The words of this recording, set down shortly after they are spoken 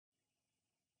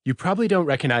You probably don't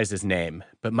recognize his name,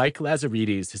 but Mike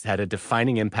Lazaridis has had a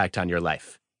defining impact on your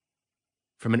life.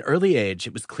 From an early age,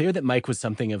 it was clear that Mike was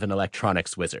something of an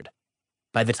electronics wizard.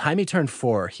 By the time he turned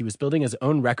 4, he was building his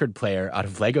own record player out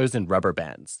of Legos and rubber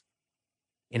bands.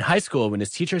 In high school, when his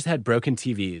teachers had broken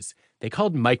TVs, they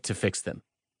called Mike to fix them.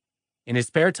 In his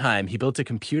spare time, he built a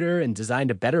computer and designed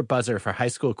a better buzzer for high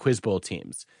school quiz bowl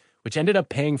teams, which ended up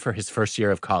paying for his first year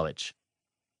of college.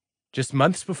 Just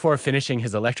months before finishing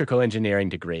his electrical engineering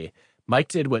degree, Mike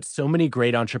did what so many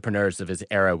great entrepreneurs of his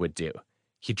era would do.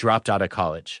 He dropped out of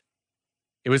college.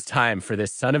 It was time for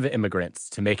this son of immigrants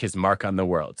to make his mark on the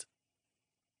world.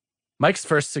 Mike's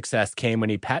first success came when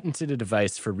he patented a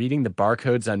device for reading the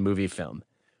barcodes on movie film,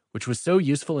 which was so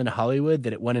useful in Hollywood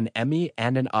that it won an Emmy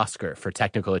and an Oscar for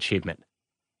technical achievement.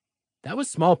 That was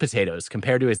small potatoes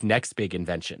compared to his next big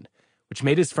invention, which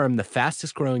made his firm the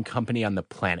fastest-growing company on the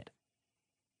planet.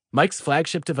 Mike's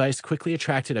flagship device quickly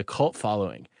attracted a cult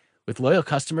following, with loyal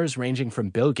customers ranging from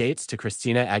Bill Gates to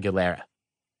Christina Aguilera.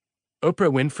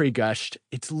 Oprah Winfrey gushed,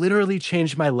 "It's literally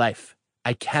changed my life.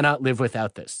 I cannot live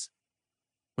without this."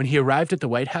 When he arrived at the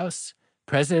White House,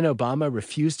 President Obama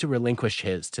refused to relinquish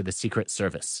his to the Secret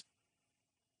Service.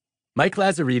 Mike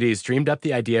Lazaridis dreamed up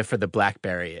the idea for the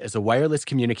BlackBerry as a wireless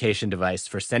communication device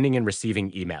for sending and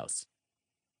receiving emails.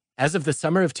 As of the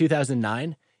summer of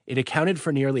 2009, it accounted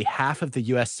for nearly half of the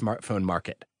U.S. smartphone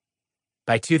market.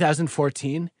 By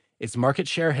 2014, its market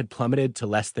share had plummeted to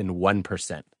less than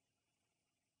 1%.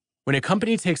 When a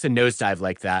company takes a nosedive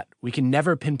like that, we can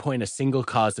never pinpoint a single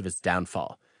cause of its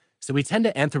downfall, so we tend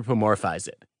to anthropomorphize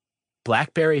it.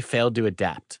 BlackBerry failed to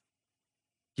adapt.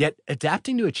 Yet,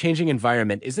 adapting to a changing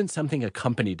environment isn't something a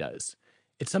company does.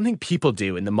 It's something people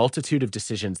do in the multitude of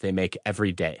decisions they make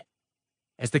every day.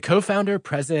 As the co-founder,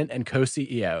 president, and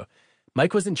co-CEO,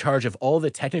 Mike was in charge of all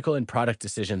the technical and product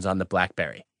decisions on the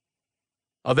BlackBerry.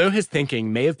 Although his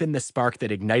thinking may have been the spark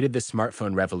that ignited the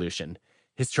smartphone revolution,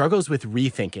 his struggles with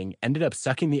rethinking ended up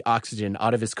sucking the oxygen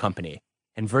out of his company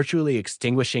and virtually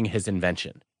extinguishing his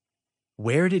invention.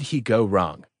 Where did he go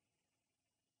wrong?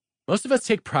 Most of us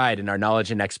take pride in our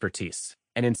knowledge and expertise,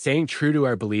 and in staying true to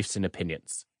our beliefs and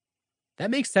opinions.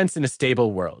 That makes sense in a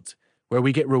stable world, where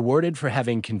we get rewarded for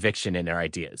having conviction in our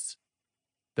ideas.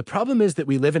 The problem is that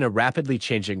we live in a rapidly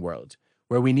changing world,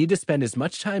 where we need to spend as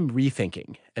much time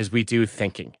rethinking as we do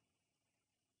thinking.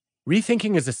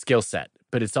 Rethinking is a skill set,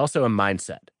 but it's also a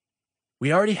mindset.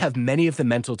 We already have many of the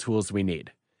mental tools we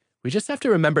need. We just have to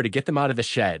remember to get them out of the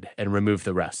shed and remove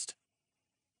the rust.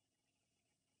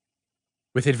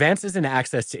 With advances in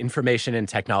access to information and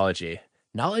technology,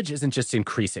 knowledge isn't just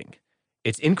increasing.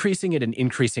 It's increasing at an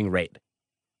increasing rate.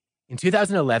 In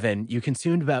 2011, you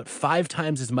consumed about 5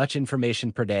 times as much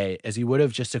information per day as you would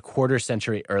have just a quarter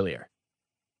century earlier.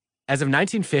 As of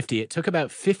 1950, it took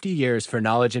about 50 years for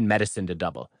knowledge in medicine to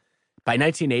double. By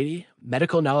 1980,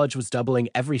 medical knowledge was doubling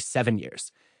every 7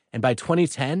 years, and by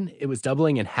 2010, it was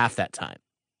doubling in half that time.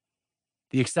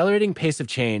 The accelerating pace of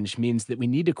change means that we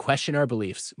need to question our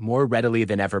beliefs more readily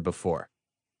than ever before.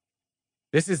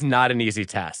 This is not an easy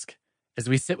task. As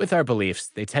we sit with our beliefs,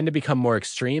 they tend to become more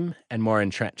extreme and more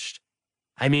entrenched.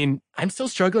 I mean, I'm still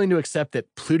struggling to accept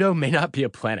that Pluto may not be a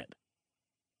planet.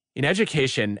 In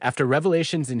education, after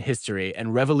revelations in history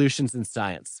and revolutions in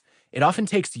science, it often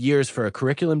takes years for a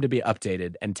curriculum to be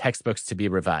updated and textbooks to be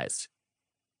revised.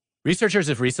 Researchers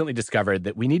have recently discovered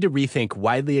that we need to rethink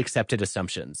widely accepted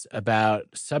assumptions about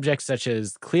subjects such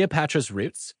as Cleopatra's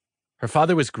roots. Her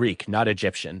father was Greek, not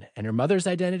Egyptian, and her mother's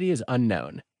identity is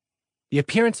unknown. The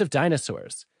appearance of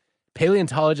dinosaurs.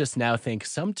 Paleontologists now think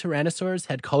some tyrannosaurs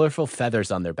had colorful feathers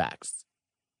on their backs.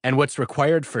 And what's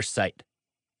required for sight.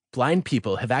 Blind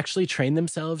people have actually trained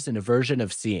themselves in a version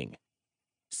of seeing.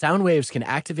 Sound waves can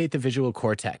activate the visual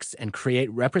cortex and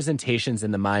create representations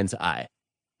in the mind's eye,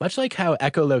 much like how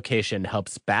echolocation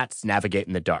helps bats navigate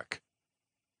in the dark.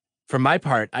 For my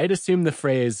part, I'd assumed the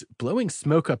phrase, blowing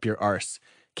smoke up your arse,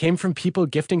 came from people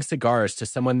gifting cigars to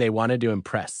someone they wanted to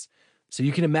impress, so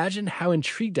you can imagine how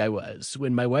intrigued I was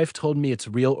when my wife told me its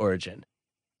real origin.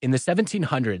 In the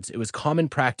 1700s, it was common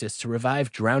practice to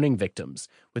revive drowning victims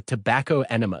with tobacco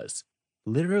enemas,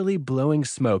 literally blowing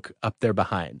smoke up their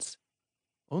behinds.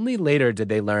 Only later did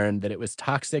they learn that it was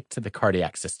toxic to the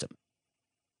cardiac system.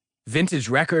 Vintage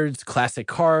records, classic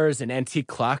cars, and antique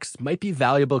clocks might be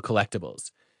valuable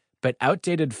collectibles, but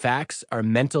outdated facts are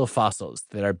mental fossils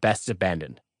that are best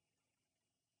abandoned.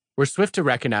 We're swift to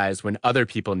recognize when other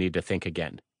people need to think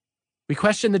again. We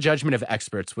question the judgment of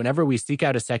experts whenever we seek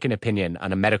out a second opinion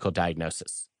on a medical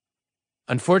diagnosis.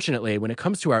 Unfortunately, when it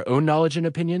comes to our own knowledge and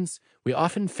opinions, we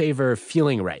often favor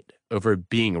feeling right over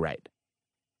being right.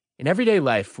 In everyday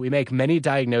life, we make many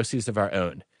diagnoses of our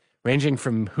own, ranging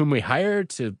from whom we hire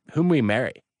to whom we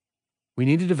marry. We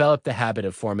need to develop the habit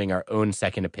of forming our own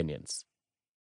second opinions.